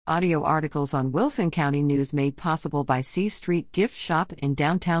Audio articles on Wilson County News made possible by C Street Gift Shop in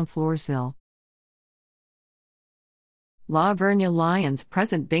downtown Floresville. La Vernia Lions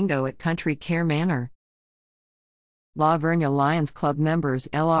present bingo at Country Care Manor. La Vernia Lions Club members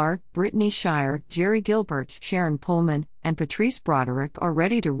L.R., Brittany Shire, Jerry Gilbert, Sharon Pullman, and Patrice Broderick are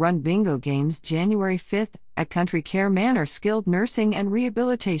ready to run bingo games January 5th at Country Care Manor Skilled Nursing and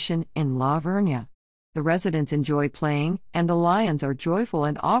Rehabilitation in La Vernia. The residents enjoy playing, and the Lions are joyful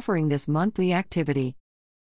in offering this monthly activity.